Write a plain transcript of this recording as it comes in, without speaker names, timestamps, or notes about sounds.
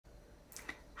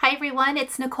Hi everyone,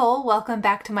 it's Nicole. Welcome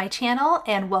back to my channel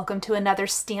and welcome to another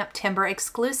STAMPtember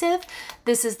exclusive.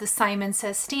 This is the Simon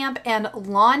Says Stamp and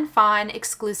Lawn Fawn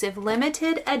exclusive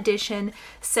limited edition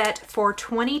set for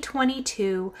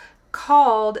 2022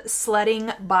 called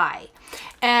Sledding By.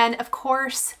 And of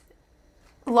course,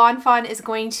 Lawn Fawn is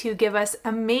going to give us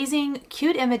amazing,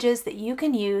 cute images that you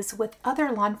can use with other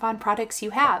Lawn Fawn products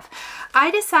you have.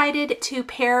 I decided to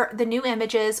pair the new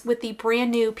images with the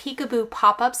brand new Peekaboo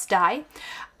Pop-Ups die.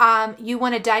 You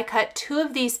want to die cut 2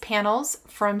 of these panels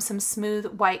from some smooth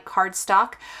white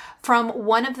cardstock. From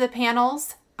one of the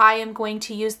panels, I am going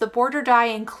to use the border die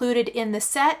included in the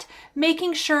set,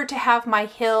 making sure to have my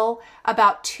hill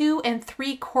about 2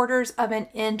 3/4 of an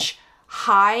inch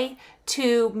high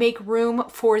to make room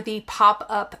for the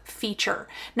pop-up feature.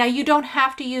 Now you don't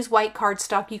have to use white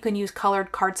cardstock, you can use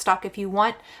colored cardstock if you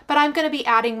want, but I'm going to be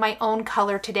adding my own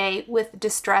color today with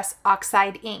Distress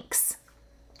Oxide inks.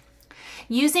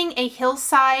 Using a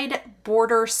hillside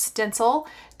border stencil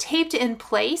taped in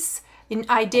place, and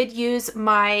I did use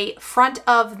my front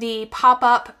of the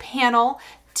pop-up panel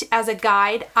as a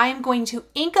guide. I am going to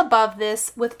ink above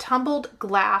this with Tumbled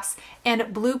Glass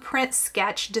and Blueprint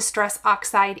Sketch Distress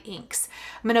Oxide inks.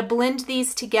 I'm going to blend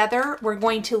these together. We're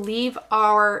going to leave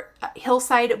our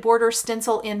hillside border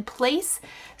stencil in place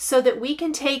so that we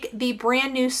can take the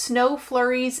brand new Snow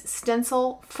Flurries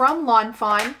stencil from Lawn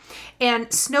Fawn,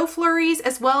 and Snow Flurries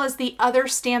as well as the other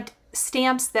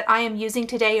stamps that I am using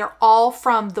today are all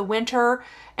from the winter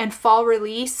and fall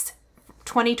release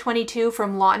 2022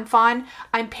 from Lawn Fawn.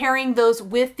 I'm pairing those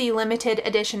with the limited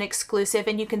edition exclusive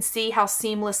and you can see how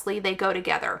seamlessly they go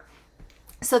together.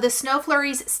 So the Snow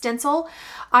Flurries stencil,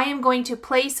 I am going to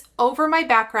place over my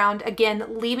background, again,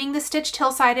 leaving the stitched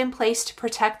hillside in place to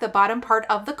protect the bottom part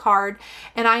of the card.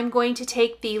 And I'm going to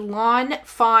take the Lawn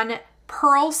Fawn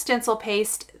Pearl stencil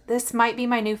paste. This might be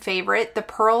my new favorite. The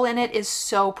pearl in it is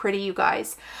so pretty, you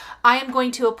guys. I am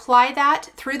going to apply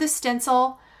that through the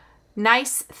stencil.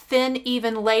 Nice, thin,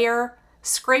 even layer.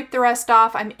 Scrape the rest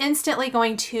off. I'm instantly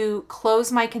going to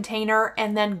close my container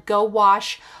and then go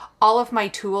wash all of my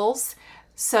tools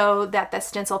so that the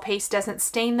stencil paste doesn't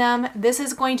stain them. This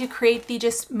is going to create the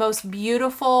just most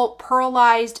beautiful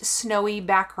pearlized snowy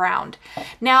background.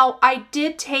 Now, I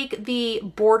did take the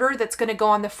border that's going to go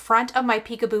on the front of my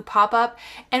Peekaboo pop-up,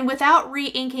 and without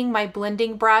re-inking my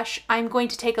blending brush, I'm going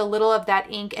to take a little of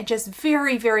that ink and just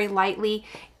very, very lightly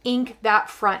ink that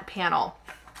front panel.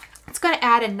 It's going to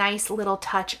add a nice little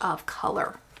touch of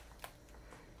color.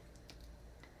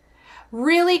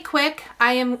 Really quick,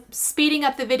 I am speeding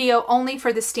up the video only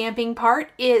for the stamping part,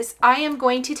 is I am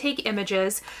going to take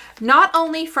images not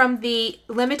only from the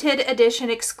limited edition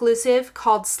exclusive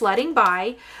called Sledding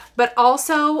By, but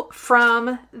also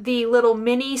from the little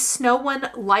mini Snow One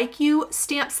Like You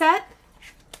stamp set.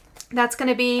 That's going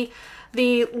to be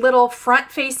the little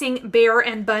front-facing bear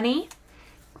and bunny.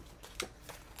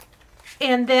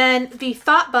 And then the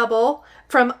Thought Bubble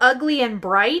from Ugly and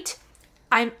Bright.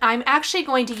 I'm actually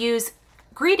going to use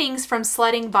Greetings from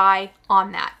Sledding By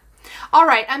on that. All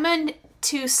right, I'm going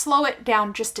to slow it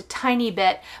down just a tiny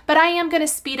bit, but I am going to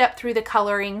speed up through the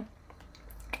coloring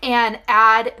and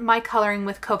add my coloring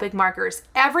with Copic markers.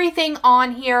 Everything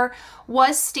on here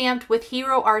was stamped with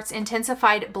Hero Arts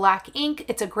Intensified Black ink.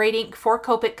 It's a great ink for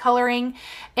Copic coloring,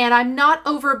 and I'm not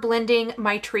over blending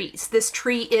my trees. This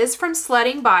tree is from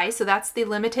Sledding By, so that's the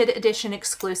limited edition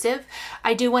exclusive.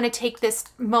 I do want to take this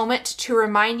moment to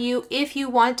remind you, if you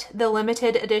want the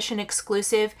limited edition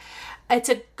exclusive, it's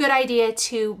a good idea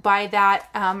to buy that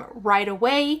right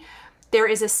away. There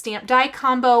is a stamp die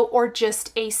combo or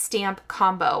just a stamp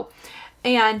combo.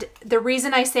 And the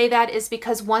reason I say that is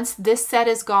because once this set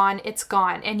is gone, it's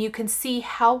gone. And you can see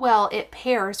how well it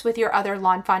pairs with your other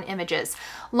Lawn Fawn images.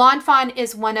 Lawn Fawn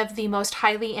is one of the most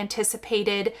highly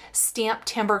anticipated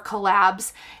STAMPtember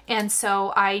collabs. And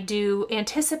so I do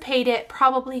anticipate it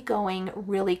probably going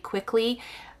really quickly,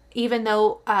 even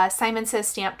though Simon Says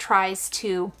Stamp tries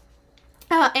to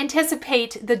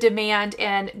anticipate the demand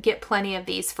and get plenty of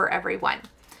these for everyone.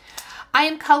 I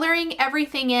am coloring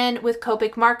everything in with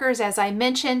Copic markers. As I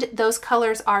mentioned, those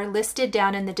colors are listed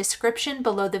down in the description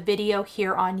below the video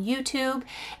here on YouTube,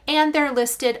 and they're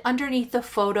listed underneath the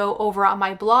photo over on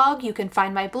my blog. You can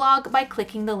find my blog by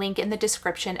clicking the link in the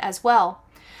description as well.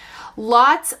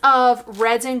 Lots of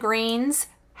reds and greens.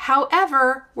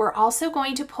 However, we're also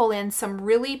going to pull in some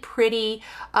really pretty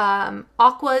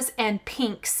aquas and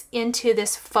pinks into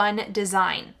this fun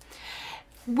design.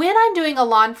 When I'm doing a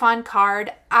Lawn Fawn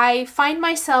card, I find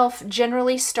myself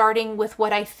generally starting with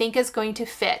what I think is going to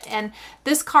fit. And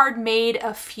this card made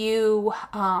a few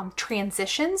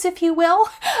transitions, if you will,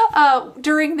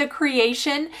 during the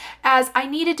creation, as I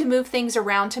needed to move things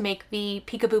around to make the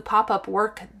Peekaboo pop-up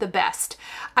work the best.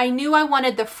 I knew I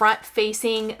wanted the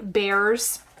front-facing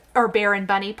bears, or bear and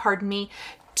bunny, pardon me,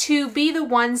 to be the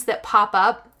ones that pop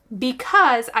up,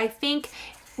 because I think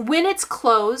when it's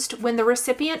closed, when the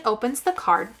recipient opens the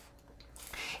card,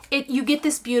 you get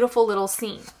this beautiful little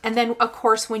scene. And then, of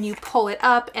course, when you pull it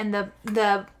up and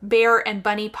the bear and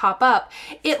bunny pop up,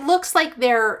 it looks like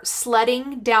they're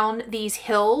sledding down these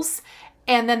hills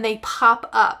and then they pop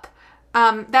up.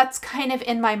 That's kind of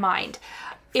in my mind.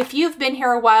 If you've been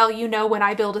here a while, you know when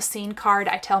I build a scene card,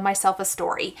 I tell myself a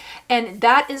story. And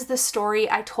that is the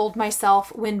story I told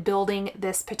myself when building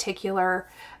this particular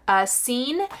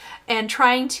scene and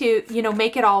trying to, you know,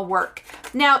 make it all work.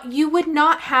 Now, you would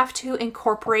not have to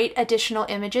incorporate additional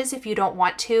images if you don't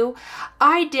want to.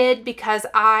 I did because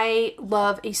I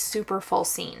love a super full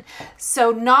scene.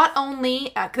 So not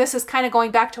only, this is kind of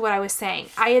going back to what I was saying,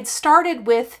 I had started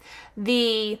with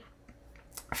the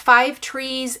 5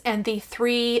 trees and the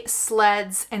 3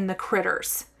 sleds and the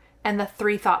critters and the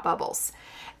 3 thought bubbles.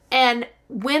 And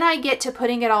when I get to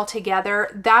putting it all together,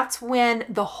 that's when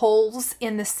the holes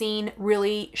in the scene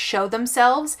really show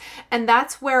themselves. And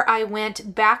that's where I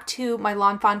went back to my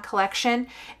Lawn Fawn collection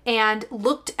and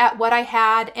looked at what I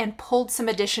had and pulled some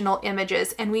additional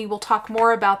images. And we will talk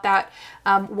more about that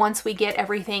once we get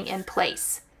everything in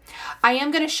place. I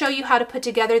am going to show you how to put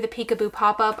together the Peekaboo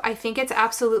pop-up. I think it's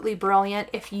absolutely brilliant.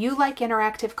 If you like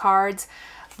interactive cards,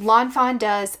 Lawn Fawn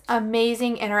does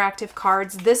amazing interactive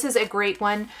cards. This is a great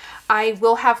one. I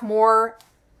will have more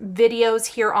videos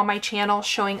here on my channel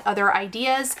showing other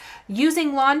ideas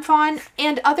using Lawn Fawn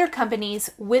and other companies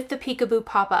with the Peekaboo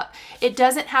pop-up. It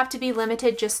doesn't have to be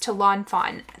limited just to Lawn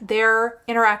Fawn. Their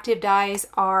interactive dies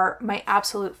are my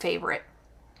absolute favorite.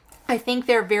 I think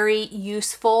they're very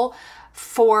useful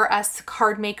for us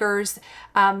card makers.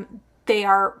 They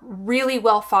are really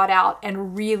well thought out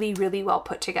and really, really well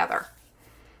put together.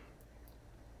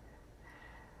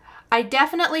 I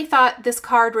definitely thought this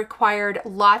card required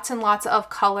lots and lots of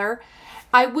color.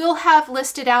 I will have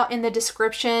listed out in the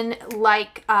description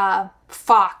like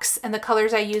fox and the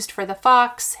colors I used for the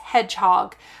fox,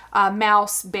 hedgehog,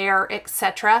 mouse, bear,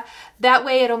 etc. That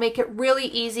way it'll make it really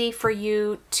easy for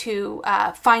you to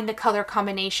find the color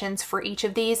combinations for each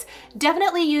of these.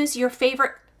 Definitely use your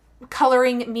favorite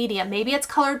coloring medium. Maybe it's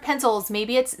colored pencils,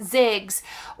 maybe it's zigs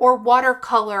or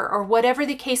watercolor or whatever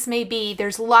the case may be.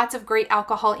 There's lots of great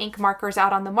alcohol ink markers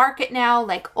out on the market now,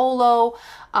 like Olo.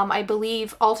 I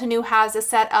believe Altenew has a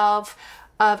set of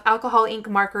alcohol ink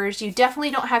markers. You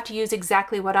definitely don't have to use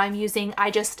exactly what I'm using.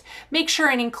 I just make sure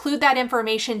and include that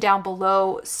information down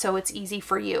below so it's easy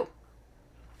for you.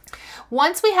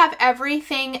 Once we have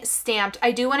everything stamped,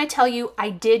 I do want to tell you I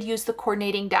did use the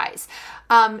coordinating dies.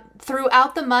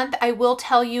 Throughout the month, I will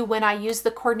tell you when I use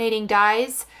the coordinating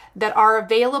dies that are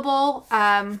available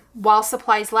while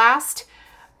supplies last,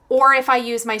 or if I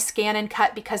use my scan and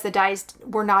cut because the dies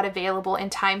were not available in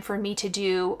time for me to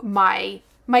do my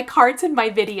cards in my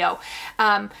video.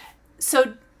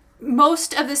 So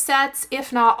most of the sets,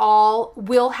 if not all,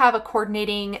 will have a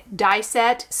coordinating die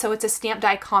set. So it's a stamp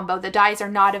die combo. The dies are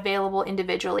not available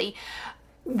individually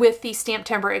with the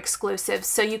STAMPtember exclusives.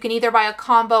 So you can either buy a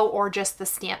combo or just the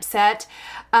stamp set.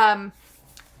 And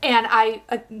I,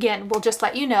 again, will just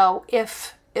let you know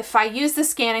if I use the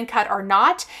scan and cut or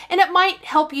not. And it might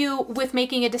help you with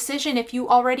making a decision. If you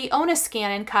already own a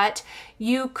scan and cut,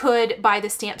 you could buy the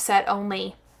stamp set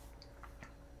only.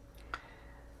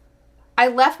 I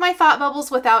left my thought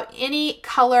bubbles without any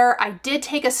color. I did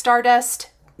take a Stardust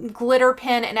glitter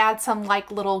pen and add some like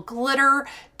little glitter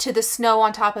to the snow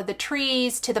on top of the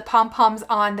trees, to the pom-poms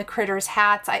on the critters'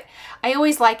 hats. I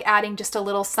always like adding just a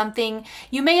little something.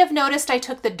 You may have noticed I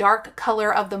took the dark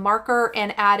color of the marker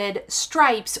and added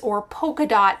stripes or polka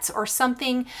dots or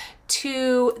something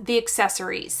to the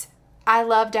accessories. I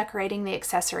love decorating the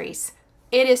accessories.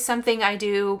 It is something I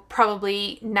do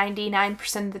probably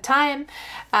 99% of the time.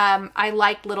 I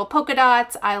like little polka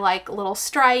dots. I like little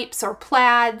stripes or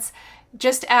plaids.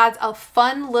 Just adds a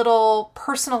fun little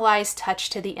personalized touch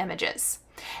to the images.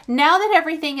 Now that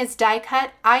everything is die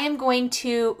cut, I am going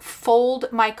to fold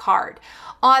my card.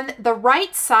 On the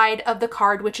right side of the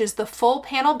card, which is the full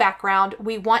panel background,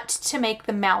 we want to make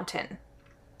the mountain.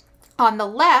 On the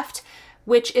left,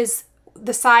 which is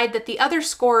the side that the other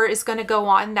scorer is going to go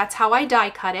on, that's how I die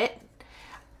cut it,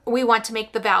 we want to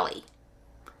make the valley.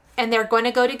 And they're going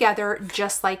to go together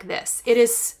just like this. It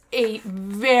is a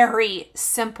very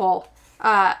simple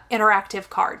interactive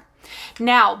card.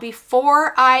 Now,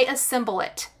 before I assemble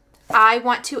it, I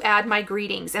want to add my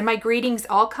greetings, and my greetings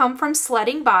all come from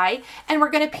Sledding By, and we're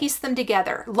going to piece them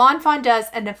together. Lawn Fawn does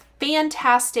a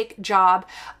fantastic job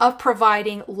of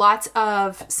providing lots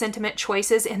of sentiment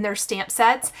choices in their stamp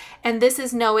sets, and this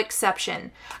is no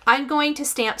exception. I'm going to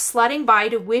stamp Sledding By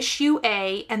to wish you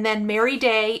a, and then Merry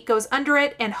Day goes under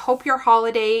it, and hope your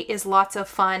holiday is lots of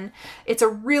fun. It's a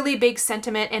really big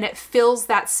sentiment, and it fills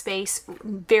that space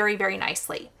very, very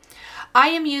nicely. I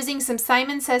am using some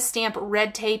Simon Says Stamp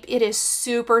red tape. It is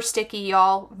super sticky,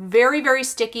 y'all. Very, very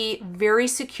sticky, very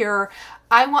secure.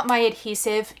 I want my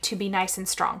adhesive to be nice and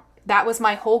strong. That was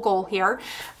my whole goal here.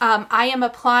 I am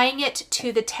applying it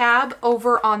to the tab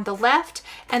over on the left,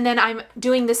 and then I'm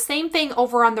doing the same thing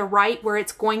over on the right where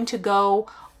it's going to go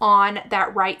on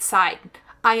that right side.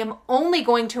 I am only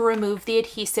going to remove the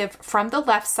adhesive from the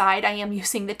left side. I am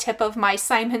using the tip of my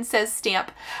Simon Says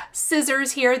Stamp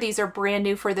scissors here. These are brand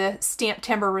new for the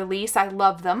STAMPtember release. I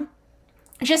love them.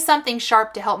 Just something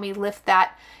sharp to help me lift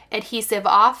that adhesive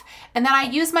off. And then I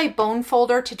use my bone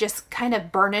folder to just kind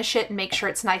of burnish it and make sure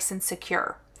it's nice and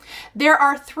secure. There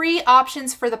are 3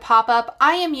 options for the pop-up.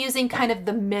 I am using kind of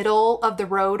the middle of the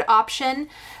road option.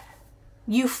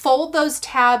 You fold those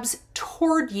tabs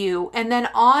toward you, and then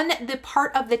on the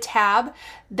part of the tab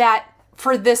that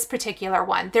for this particular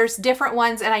one, there's different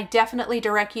ones, and I definitely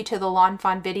direct you to the Lawn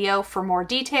Fawn video for more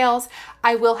details.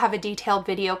 I will have a detailed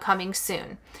video coming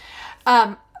soon.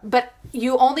 But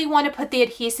you only want to put the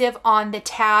adhesive on the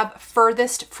tab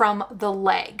furthest from the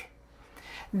leg.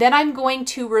 Then I'm going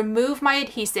to remove my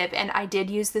adhesive, and I did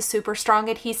use the super strong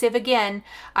adhesive again.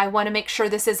 I want to make sure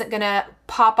this isn't going to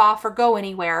pop off or go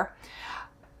anywhere.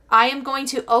 I am going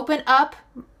to open up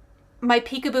my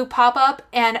Peekaboo pop-up,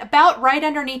 and about right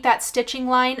underneath that stitching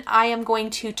line, I am going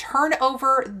to turn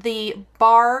over the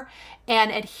bar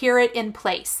and adhere it in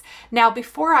place. Now,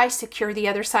 before I secure the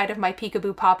other side of my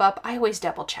Peekaboo pop-up, I always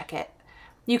double check it.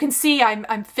 You can see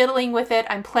I'm fiddling with it,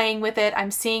 I'm playing with it,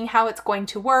 I'm seeing how it's going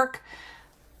to work.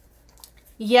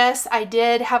 Yes, I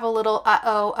did have a little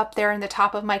uh-oh up there in the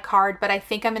top of my card, but I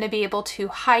think I'm going to be able to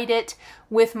hide it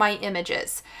with my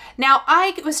images. Now,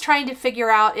 I was trying to figure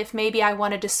out if maybe I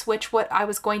wanted to switch what I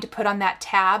was going to put on that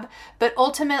tab, but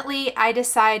ultimately I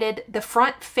decided the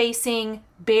front-facing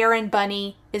bear and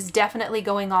bunny is definitely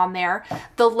going on there.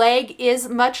 The leg is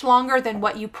much longer than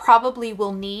what you probably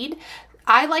will need.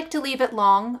 I like to leave it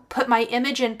long, put my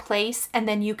image in place, and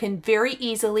then you can very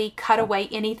easily cut away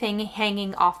anything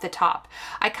hanging off the top.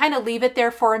 I kind of leave it there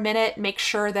for a minute, make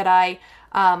sure that I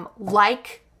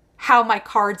like how my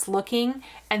card's looking,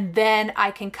 and then I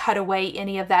can cut away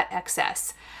any of that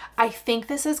excess. I think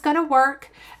this is going to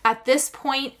work. At this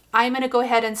point, I'm going to go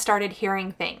ahead and start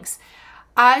adhering things.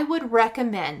 I would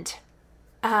recommend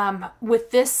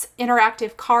with this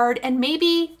interactive card, and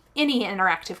maybe any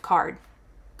interactive card,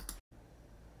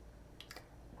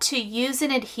 to use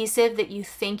an adhesive that you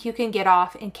think you can get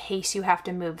off in case you have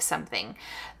to move something.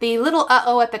 The little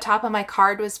uh-oh at the top of my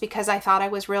card was because I thought I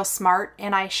was real smart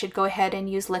and I should go ahead and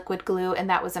use liquid glue, and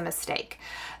that was a mistake.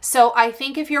 So I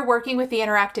think if you're working with the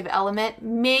interactive element,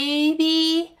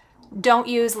 maybe don't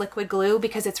use liquid glue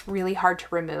because it's really hard to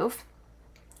remove.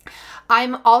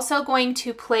 I'm also going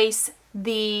to place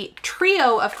the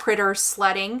trio of critters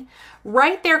sledding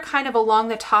right there kind of along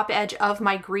the top edge of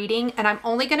my greeting, and I'm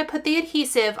only going to put the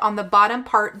adhesive on the bottom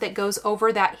part that goes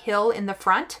over that hill in the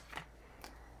front,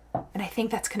 and I think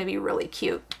that's going to be really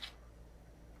cute.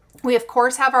 We of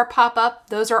course have our pop-up,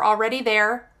 those are already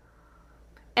there,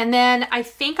 and then I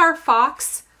think our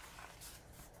fox,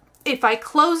 if I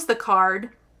close the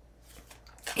card,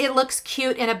 it looks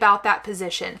cute in about that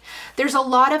position. There's a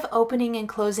lot of opening and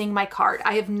closing my card.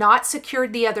 I have not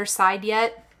secured the other side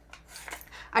yet.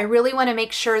 I really want to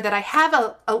make sure that I have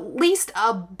at least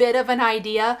a bit of an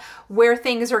idea where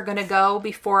things are going to go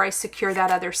before I secure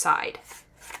that other side.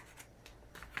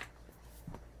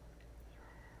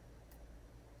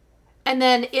 And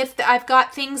then if I've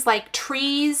got things like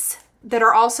trees that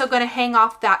are also going to hang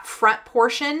off that front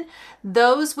portion,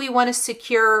 those we want to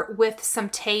secure with some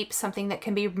tape, something that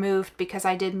can be moved, because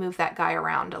I did move that guy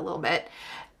around a little bit.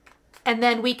 And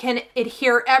then we can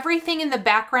adhere, everything in the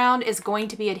background is going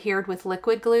to be adhered with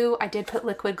liquid glue. I did put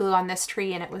liquid glue on this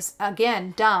tree, and it was,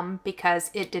 again, dumb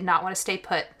because it did not want to stay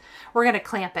put. We're going to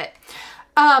clamp it.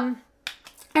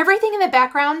 Everything in the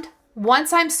background,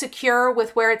 once I'm secure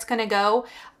with where it's going to go,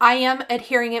 I am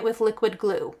adhering it with liquid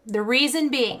glue. The reason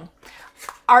being,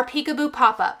 our Peekaboo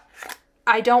pop-up,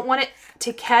 I don't want it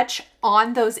to catch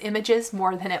on those images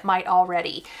more than it might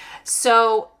already.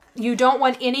 So you don't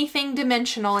want anything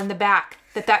dimensional in the back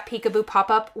that Peekaboo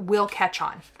pop-up will catch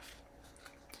on.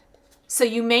 So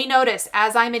you may notice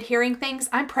as I'm adhering things,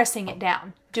 I'm pressing it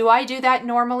down. Do I do that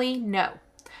normally? No.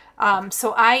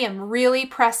 So I am really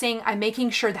pressing, I'm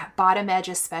making sure that bottom edge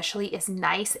especially is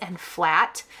nice and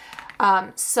flat,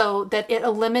 so that it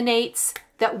eliminates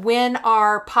that when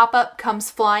our pop-up comes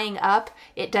flying up,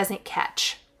 it doesn't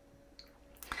catch.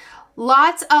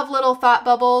 Lots of little thought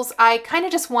bubbles. I kind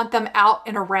of just want them out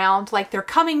and around, like they're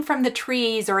coming from the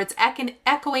trees or it's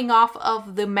echoing off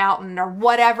of the mountain or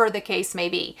whatever the case may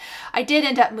be. I did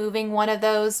end up moving one of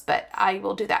those, but I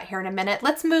will do that here in a minute.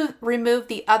 Let's remove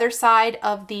the other side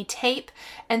of the tape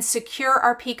and secure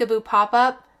our peekaboo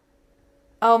pop-up.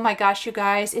 Oh my gosh, you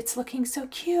guys, it's looking so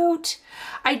cute.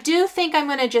 I do think I'm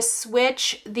going to just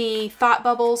switch the thought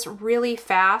bubbles really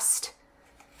fast,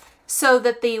 so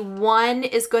that the one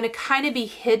is going to kind of be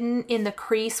hidden in the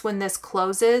crease when this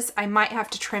closes. I might have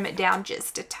to trim it down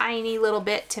just a tiny little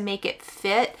bit to make it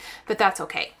fit, but that's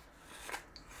okay.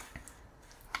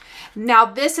 Now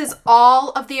this is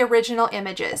all of the original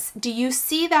images. Do you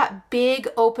see that big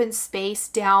open space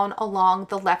down along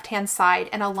the left-hand side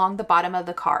and along the bottom of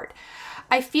the card?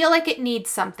 I feel like it needs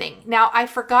something. Now I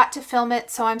forgot to film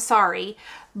it, so I'm sorry,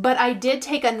 but I did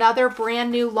take another brand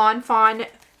new Lawn Fawn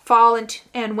Fall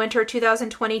and Winter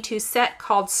 2022 set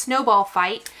called Snowball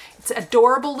Fight. It's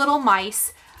adorable little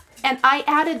mice, and I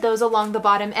added those along the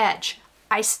bottom edge.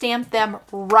 I stamped them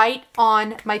right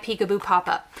on my peekaboo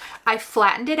pop-up. I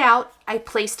flattened it out, I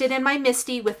placed it in my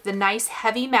MISTI with the nice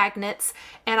heavy magnets,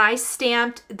 and I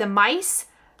stamped the mice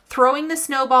throwing the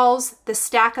snowballs, the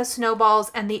stack of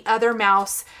snowballs, and the other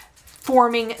mouse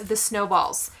forming the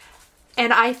snowballs.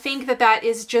 And I think that that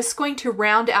is just going to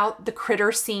round out the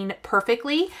critter scene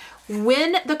perfectly.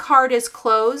 When the card is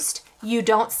closed, you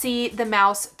don't see the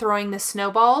mouse throwing the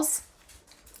snowballs,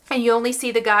 and you only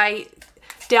see the guy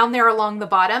down there along the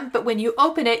bottom, but when you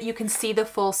open it, you can see the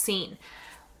full scene.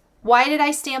 Why did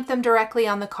I stamp them directly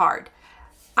on the card?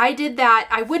 I did that.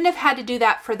 I wouldn't have had to do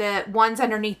that for the ones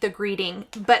underneath the greeting,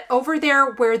 but over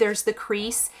there where there's the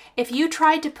crease, if you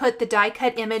tried to put the die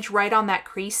cut image right on that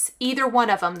crease, either one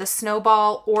of them, the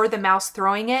snowball or the mouse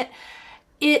throwing it,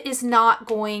 it is not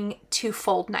going to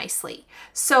fold nicely.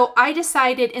 So I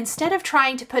decided, instead of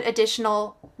trying to put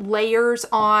additional layers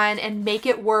on and make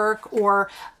it work or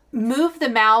move the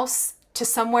mouse to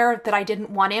somewhere that I didn't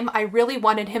want him, I really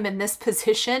wanted him in this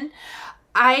position.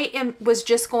 I was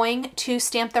just going to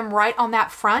stamp them right on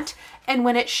that front, and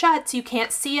when it shuts, you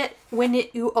can't see it. When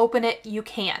you open it, you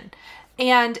can.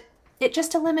 And it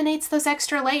just eliminates those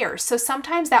extra layers. So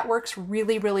sometimes that works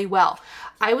really, really well.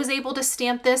 I was able to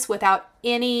stamp this without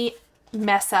any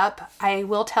mess up. I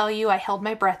will tell you, I held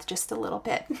my breath just a little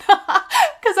bit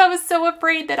because I was so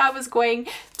afraid that I was going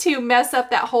to mess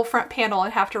up that whole front panel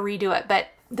and have to redo it. But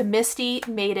the MISTI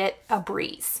made it a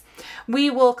breeze. We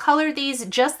will color these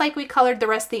just like we colored the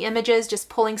rest of the images, just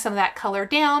pulling some of that color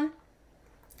down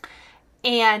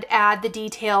and add the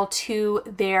detail to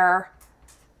their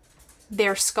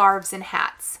scarves and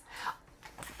hats.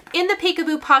 In the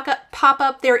peekaboo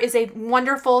pop-up, there is a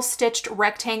wonderful stitched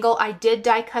rectangle. I did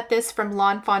die cut this from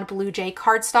Lawn Fawn Blue Jay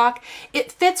cardstock.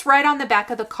 It fits right on the back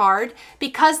of the card.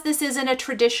 Because this isn't a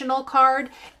traditional card,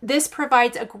 this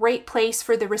provides a great place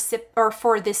for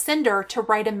the sender to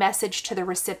write a message to the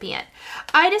recipient.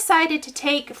 I decided to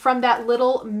take from that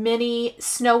little mini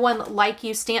Snow One Like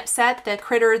You stamp set, the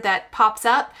critter that pops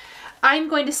up, I'm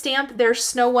going to stamp There's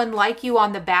Snow One Like You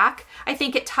on the back. I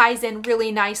think it ties in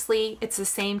really nicely. It's the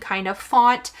same kind of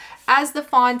font as the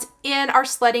font in our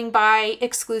Sledding by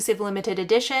exclusive limited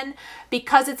edition.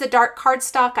 Because it's a dark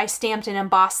cardstock, I stamped and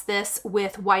embossed this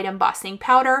with white embossing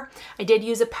powder. I did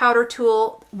use a powder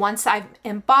tool. Once I've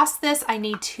embossed this, I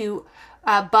need to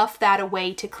buff that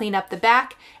away to clean up the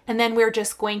back. And then we're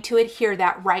just going to adhere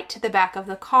that right to the back of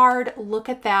the card. Look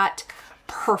at that.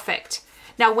 Perfect.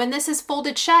 Now, when this is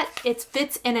folded shut, it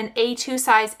fits in an A2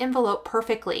 size envelope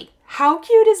perfectly. How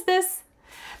cute is this?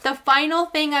 The final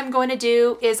thing I'm going to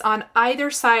do is on either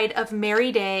side of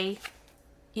Merry Day.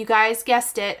 You guys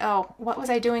guessed it. Oh, what was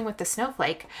I doing with the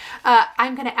snowflake?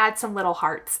 I'm going to add some little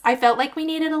hearts. I felt like we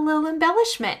needed a little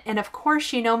embellishment. And of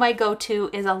course, you know my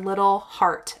go-to is a little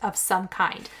heart of some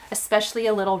kind, especially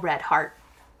a little red heart.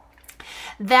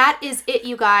 That is it,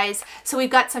 you guys. So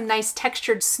we've got some nice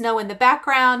textured snow in the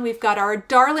background. We've got our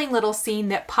darling little scene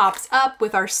that pops up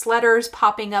with our sledders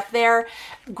popping up there.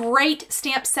 Great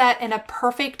stamp set and a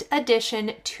perfect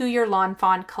addition to your Lawn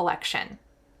Fawn collection.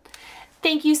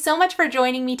 Thank you so much for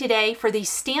joining me today for the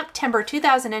STAMPtember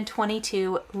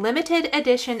 2022 limited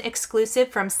edition exclusive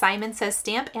from Simon Says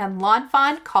Stamp and Lawn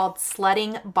Fawn called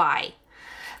Sledding By.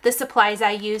 The supplies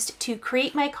I used to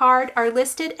create my card are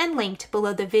listed and linked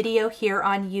below the video here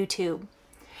on YouTube.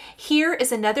 Here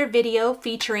is another video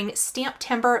featuring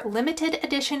STAMPtember limited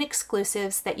edition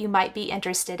exclusives that you might be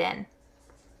interested in.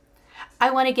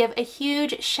 I want to give a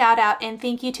huge shout out and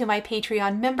thank you to my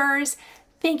Patreon members.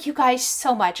 Thank you guys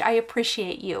so much. I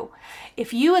appreciate you.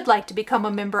 If you would like to become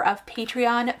a member of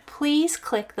Patreon, please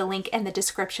click the link in the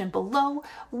description below.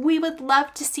 We would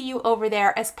love to see you over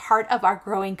there as part of our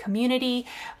growing community.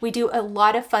 We do a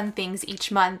lot of fun things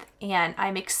each month, and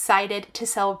I'm excited to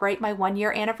celebrate my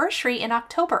 1-year anniversary in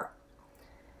October.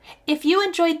 If you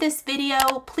enjoyed this video,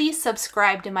 please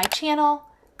subscribe to my channel.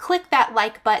 Click that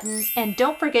like button and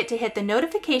don't forget to hit the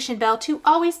notification bell to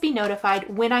always be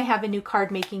notified when I have a new card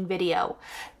making video.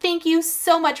 Thank you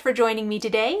so much for joining me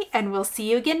today, and we'll see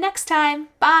you again next time.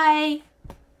 Bye!